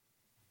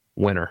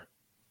 Winner.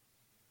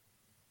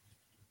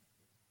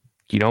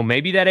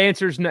 Maybe that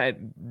answer's not...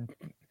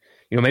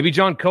 maybe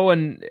John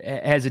Cohen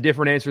has a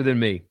different answer than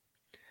me.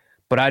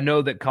 But I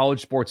know that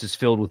college sports is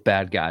filled with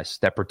bad guys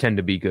that pretend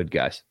to be good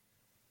guys.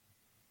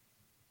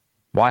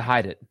 Why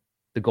hide it?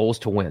 The goal is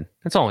to win.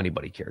 That's all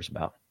anybody cares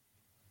about.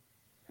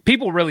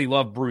 People really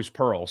love Bruce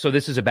Pearl, so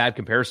this is a bad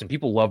comparison.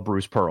 People love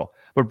Bruce Pearl.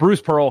 But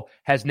Bruce Pearl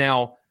has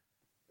now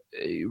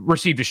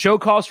received a show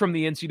cause from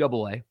the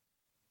NCAA,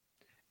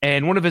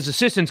 and one of his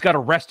assistants got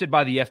arrested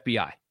by the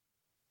FBI.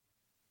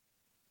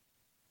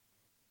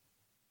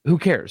 Who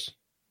cares?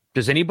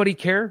 Does anybody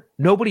care?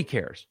 Nobody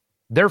cares.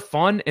 They're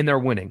fun and they're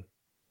winning.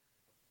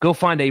 Go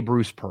find a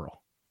Bruce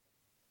Pearl.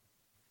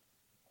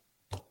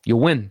 You'll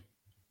win.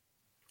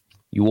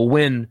 You will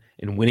win,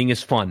 and winning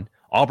is fun.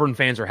 Auburn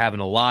fans are having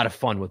a lot of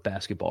fun with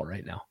basketball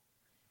right now.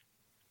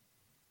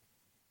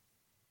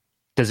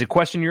 Does it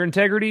question your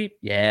integrity?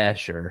 Yeah,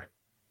 sure.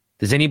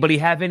 Does anybody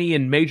have any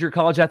in major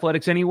college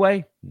athletics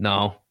anyway?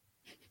 No.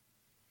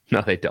 No,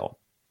 they don't.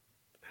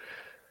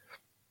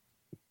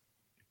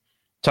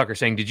 Tucker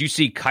saying, did you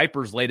see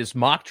Kuiper's latest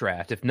mock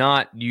draft? If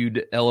not,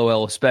 you'd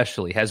LOL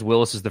especially. Has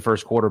Willis as the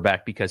first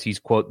quarterback because he's,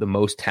 quote, the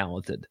most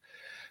talented.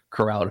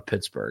 Corral to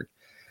Pittsburgh.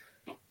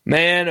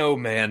 Man, oh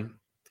man.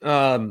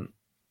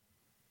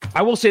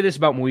 I will say this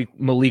about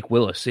Malik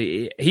Willis.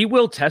 He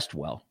will test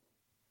well.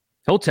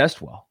 He'll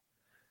test well.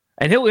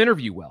 And he'll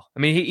interview well. I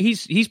mean,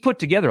 he's put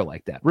together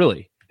like that,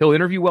 really. He'll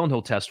interview well and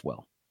he'll test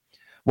well.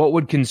 What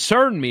would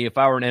concern me if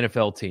I were an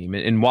NFL team,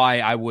 and why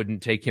I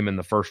wouldn't take him in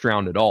the first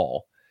round at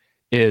all,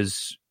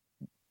 is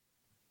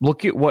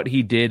look at what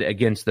he did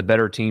against the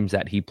better teams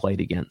that he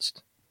played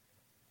against.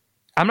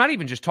 I'm not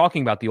even just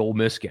talking about the Ole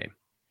Miss game.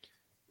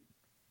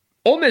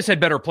 Ole Miss had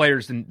better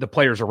players than the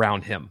players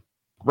around him,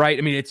 right?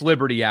 I mean, it's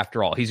Liberty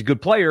after all. He's a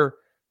good player,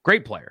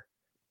 great player.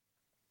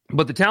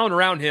 But the talent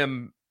around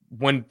him,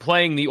 when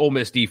playing the Ole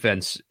Miss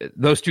defense,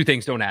 those two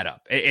things don't add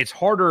up. It's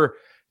harder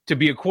to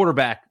be a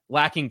quarterback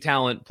lacking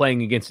talent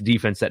playing against a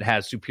defense that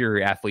has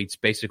superior athletes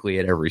basically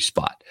at every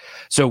spot.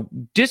 So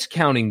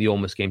discounting the Ole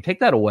Miss game, take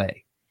that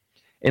away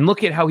and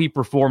look at how he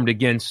performed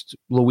against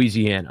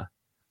Louisiana,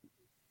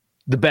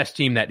 the best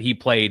team that he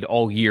played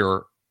all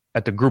year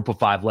at the group of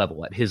five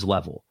level, at his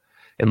level,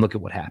 and look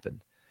at what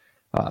happened.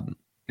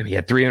 He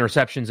had 3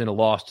 interceptions in a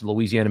loss to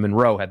Louisiana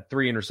Monroe, had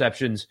 3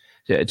 interceptions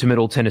to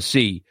Middle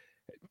Tennessee.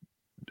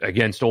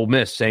 Against Ole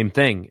Miss, same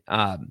thing.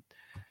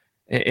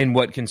 And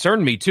what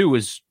concerned me, too,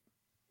 is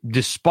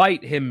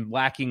despite him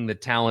lacking the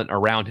talent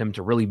around him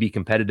to really be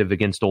competitive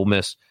against Ole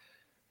Miss,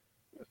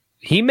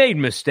 he made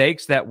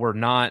mistakes that were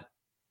not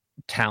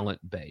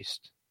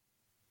talent-based.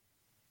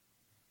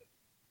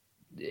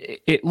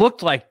 It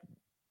looked like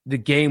the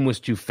game was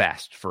too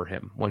fast for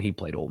him when he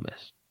played Ole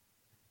Miss.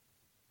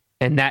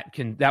 And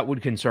that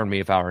would concern me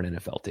if I were an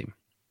NFL team.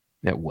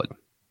 It would.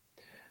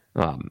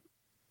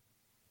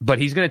 But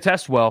he's going to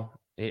test well.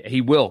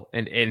 He will,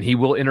 and he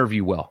will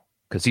interview well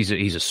because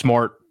he's a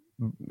smart,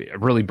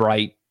 really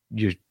bright,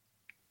 good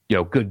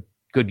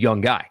young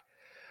guy.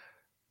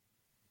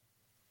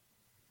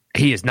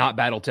 He is not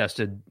battle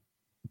tested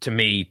to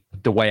me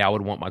the way I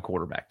would want my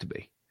quarterback to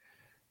be.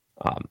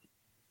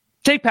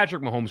 Take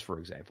Patrick Mahomes, for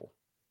example.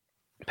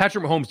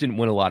 Patrick Mahomes didn't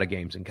win a lot of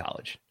games in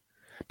college,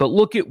 but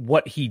look at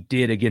what he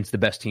did against the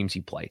best teams he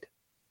played.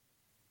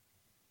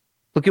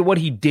 Look at what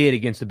he did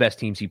against the best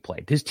teams he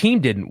played. His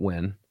team didn't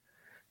win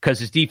because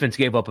his defense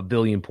gave up 1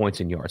 billion points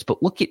in yards.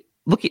 But look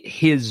at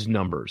his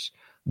numbers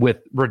with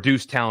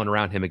reduced talent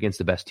around him against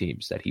the best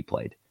teams that he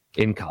played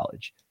in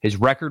college. His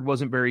record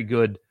wasn't very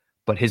good,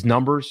 but his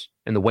numbers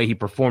and the way he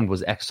performed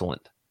was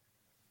excellent.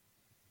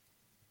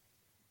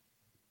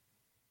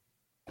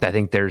 I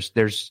think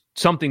there's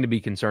something to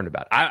be concerned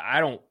about.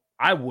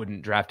 I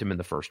wouldn't draft him in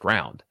the first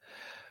round.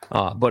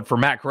 But for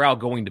Matt Corral,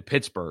 going to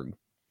Pittsburgh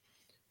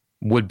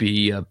would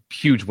be a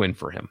huge win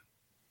for him.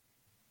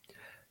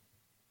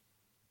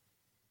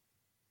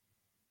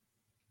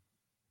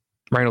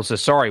 Randall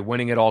says, sorry,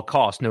 winning at all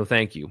costs. No,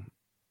 thank you.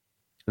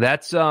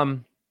 That's,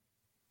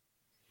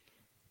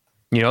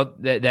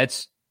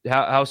 that's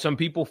how some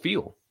people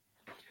feel.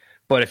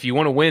 But if you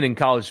want to win in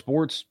college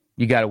sports,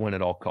 you got to win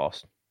at all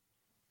costs.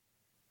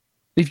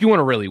 If you want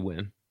to really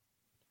win,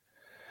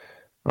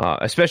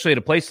 especially at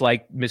a place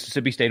like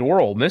Mississippi State or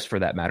Ole Miss, for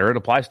that matter, it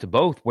applies to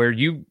both, where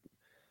you,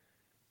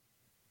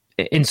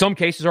 in some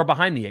cases, are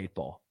behind the 8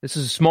 ball. This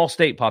is a small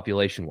state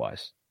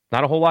population-wise.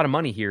 Not a whole lot of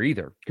money here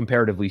either,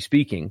 comparatively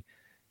speaking.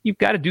 You've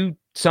got to do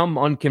some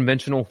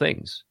unconventional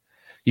things.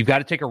 You've got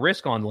to take a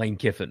risk on Lane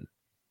Kiffin.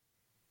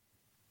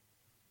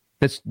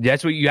 That's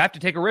what you have to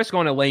take a risk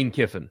on, a Lane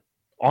Kiffin,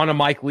 on a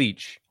Mike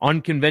Leach,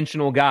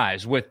 unconventional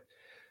guys with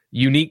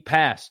unique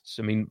pasts.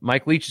 I mean,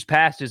 Mike Leach's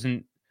past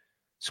isn't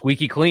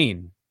squeaky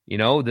clean.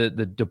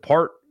 The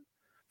depart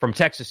from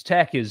Texas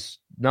Tech is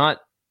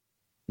not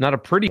a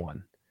pretty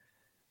one.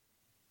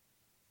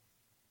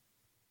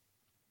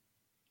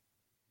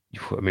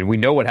 I mean, we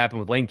know what happened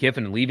with Lane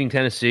Kiffin leaving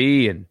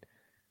Tennessee and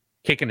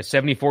kicking a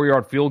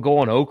 74-yard field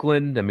goal in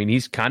Oakland. I mean, he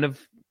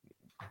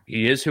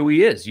is who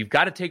he is. You've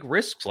got to take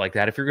risks like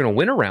that if you're going to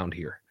win around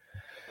here.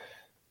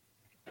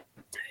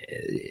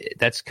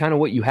 That's kind of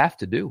what you have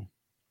to do.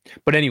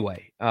 But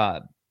anyway,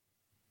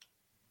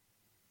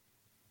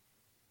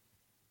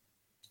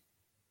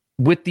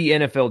 with the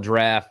NFL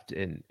draft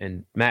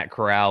and Matt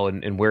Corral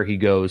and where he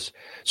goes.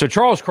 So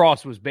Charles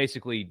Cross was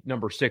basically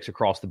number 6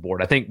 across the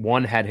board. I think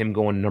one had him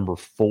going number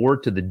 4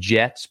 to the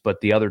Jets,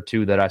 but the other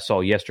 2 that I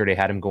saw yesterday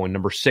had him going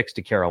number 6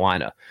 to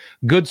Carolina.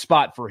 Good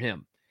spot for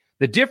him.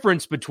 The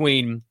difference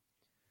between,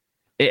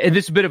 and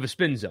this is a bit of a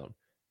spin zone.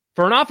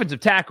 For an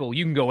offensive tackle,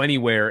 you can go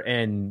anywhere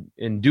and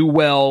do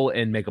well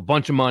and make a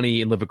bunch of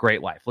money and live a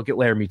great life. Look at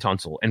Laramie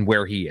Tunsil and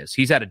where he is.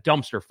 He's at a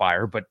dumpster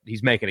fire, but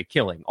he's making a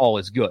killing. All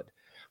is good.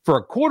 For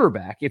a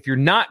quarterback, if you're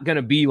not going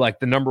to be like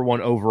the number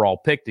 1 overall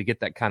pick to get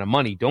that kind of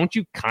money, don't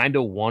you kind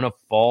of want to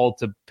fall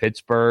to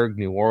Pittsburgh,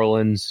 New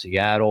Orleans,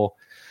 Seattle,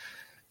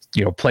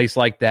 place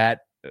like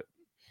that?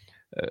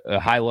 a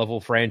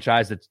high-level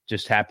franchise that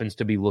just happens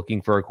to be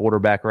looking for a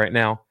quarterback right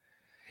now.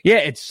 Yeah,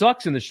 it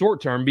sucks in the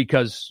short term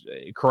because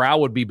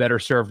Corral would be better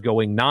served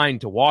going 9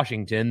 to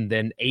Washington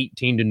than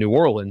 18 to New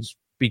Orleans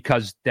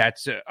because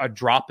that's a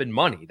drop in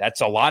money.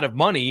 That's a lot of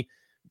money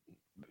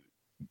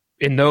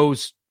in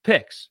those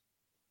picks.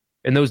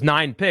 In those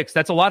 9 picks,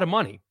 that's a lot of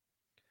money.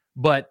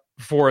 But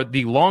for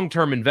the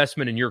long-term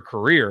investment in your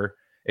career,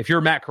 if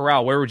you're Matt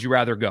Corral, where would you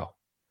rather go?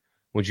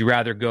 Would you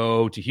rather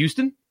go to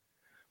Houston?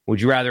 Would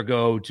you rather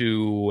go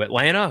to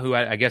Atlanta, who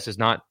I guess is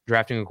not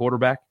drafting a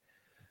quarterback?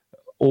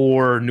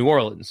 Or New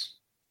Orleans?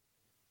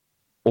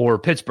 Or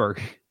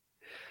Pittsburgh?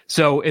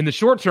 So in the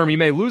short term, he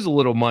may lose a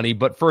little money,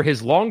 but for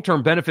his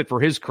long-term benefit for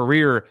his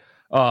career,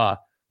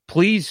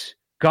 please,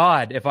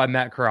 God, if I'm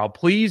Matt Corral,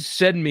 please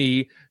send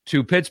me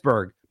to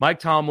Pittsburgh. Mike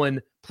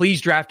Tomlin,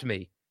 please draft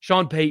me.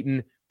 Sean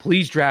Payton,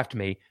 please draft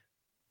me.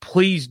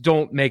 Please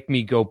don't make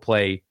me go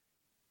play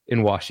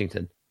in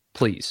Washington.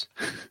 Please.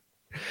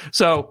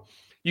 So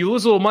you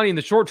lose a little money in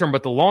the short term,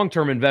 but the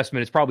long-term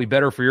investment is probably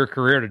better for your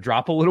career to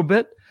drop a little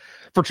bit.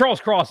 For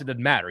Charles Cross, it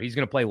doesn't matter. He's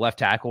going to play left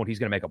tackle, and he's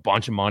going to make a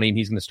bunch of money, and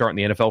he's going to start in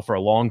the NFL for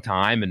a long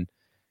time, and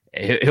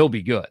he'll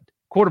be good.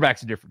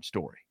 Quarterback's a different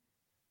story.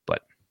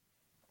 But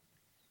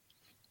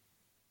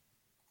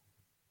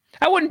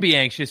I wouldn't be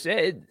anxious.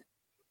 I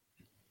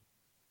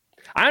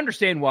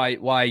understand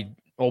why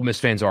Ole Miss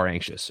fans are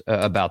anxious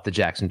about the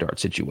Jackson Dart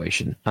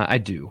situation. I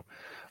do.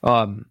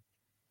 I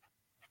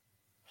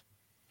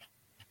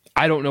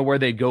don't know where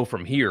they'd go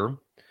from here,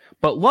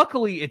 but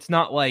luckily it's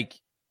not like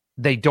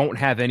they don't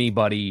have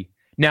anybody.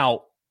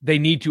 Now, they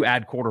need to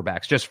add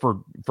quarterbacks just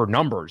for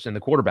numbers in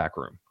the quarterback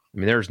room. I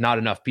mean, there's not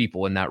enough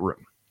people in that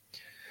room.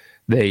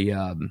 There's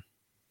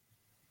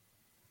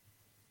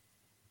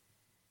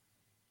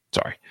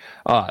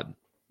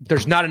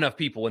not enough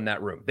people in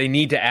that room. They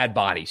need to add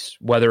bodies,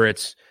 whether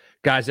it's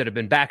guys that have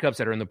been backups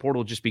that are in the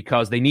portal just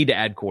because they need to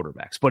add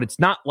quarterbacks. But it's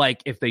not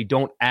like if they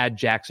don't add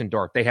Jackson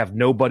Dart, they have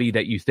nobody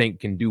that you think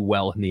can do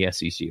well in the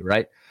SEC,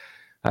 right?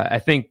 I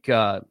think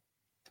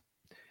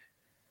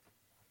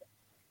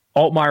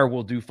Altmaier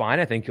will do fine.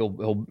 I think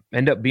he'll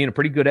end up being a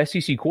pretty good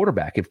SEC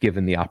quarterback if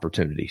given the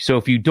opportunity. So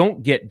if you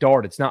don't get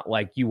Dart, it's not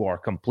like you are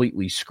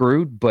completely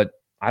screwed, but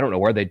I don't know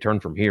where they'd turn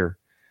from here.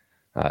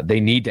 They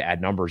need to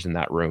add numbers in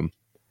that room.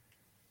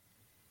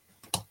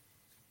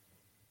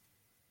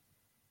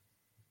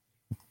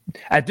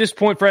 At this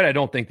point, Fred, I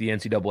don't think the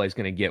NCAA is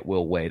going to get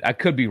Will Wade. I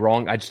could be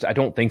wrong. I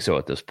don't think so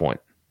at this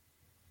point.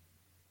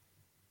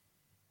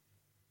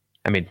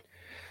 I mean,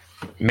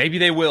 maybe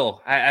they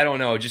will. I don't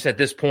know. Just at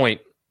this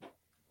point,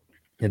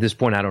 I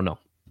don't know.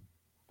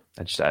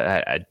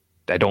 I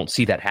don't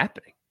see that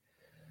happening.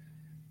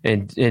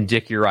 And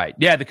Dick, you're right.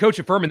 Yeah, the coach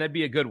of Furman, that'd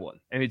be a good one.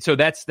 I mean, so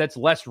that's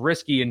less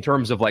risky in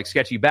terms of like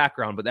sketchy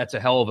background, but that's a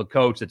hell of a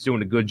coach that's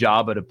doing a good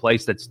job at a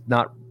place that's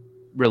not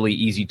really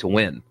easy to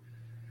win.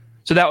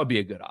 So that would be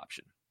a good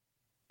option.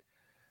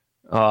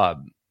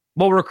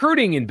 Well,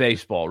 recruiting in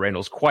baseball,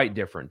 Randall, is quite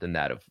different than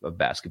that of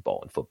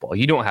basketball and football.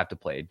 You don't have to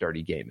play a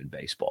dirty game in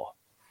baseball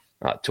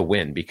to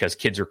win because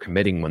kids are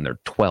committing when they're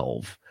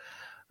 12.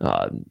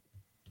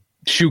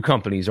 Shoe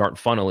companies aren't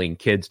funneling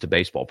kids to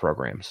baseball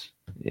programs.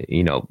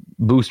 You know,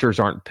 boosters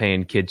aren't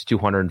paying kids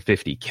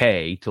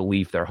 $250K to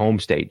leave their home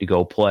state to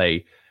go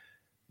play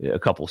a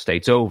couple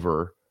states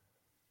over.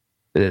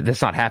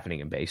 That's not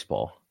happening in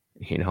baseball,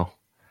 you know.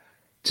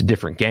 It's a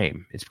different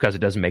game. It's because it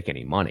doesn't make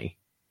any money.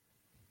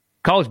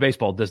 College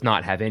baseball does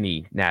not have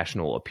any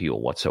national appeal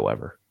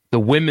whatsoever. The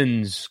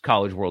Women's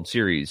College World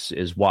Series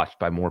is watched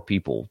by more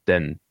people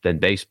than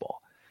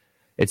baseball.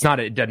 It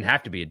doesn't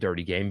have to be a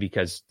dirty game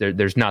because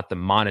there's not the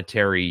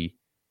monetary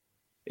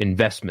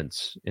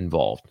investments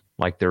involved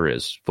like there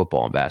is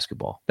football and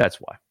basketball.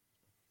 That's why.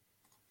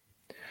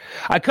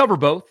 I cover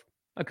both.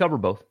 But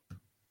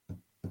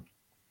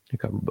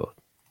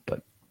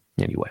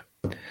anyway.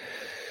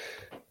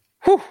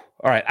 Whew.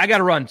 All right, I got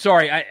to run.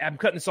 Sorry, I'm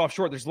cutting this off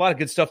short. There's a lot of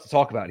good stuff to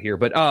talk about here.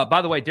 But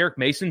by the way, Derek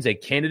Mason's a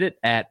candidate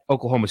at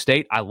Oklahoma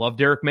State. I love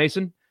Derek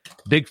Mason.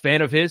 Big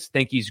fan of his.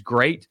 Think he's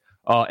great.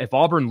 If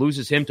Auburn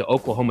loses him to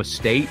Oklahoma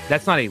State,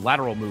 that's not a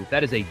lateral move.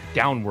 That is a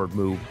downward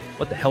move.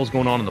 What the hell's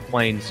going on in the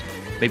Plains?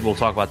 Maybe we'll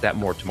talk about that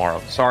more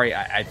tomorrow. Sorry,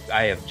 I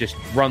have just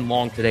run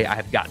long today. I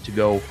have got to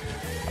go.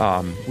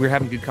 We're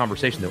having a good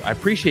conversation, though. I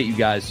appreciate you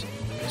guys.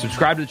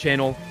 Subscribe to the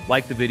channel,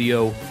 like the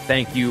video.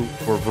 Thank you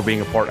for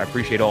being a part. I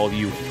appreciate all of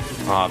you.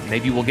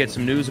 Maybe we'll get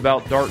some news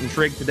about Dart and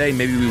Trigg today.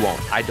 Maybe we won't.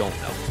 I don't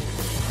know.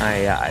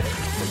 I don't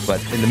know.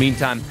 But in the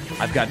meantime,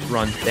 I've got to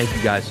run. Thank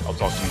you guys. I'll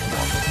talk to you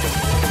tomorrow.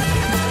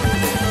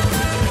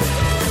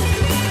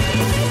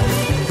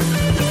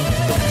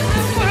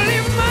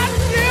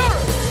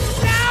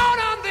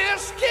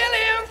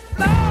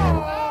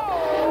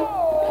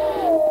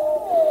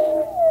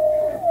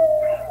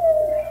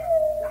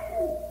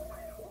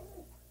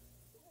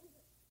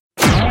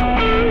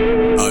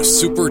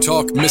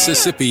 SuperTalk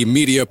Mississippi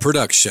Media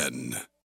Production.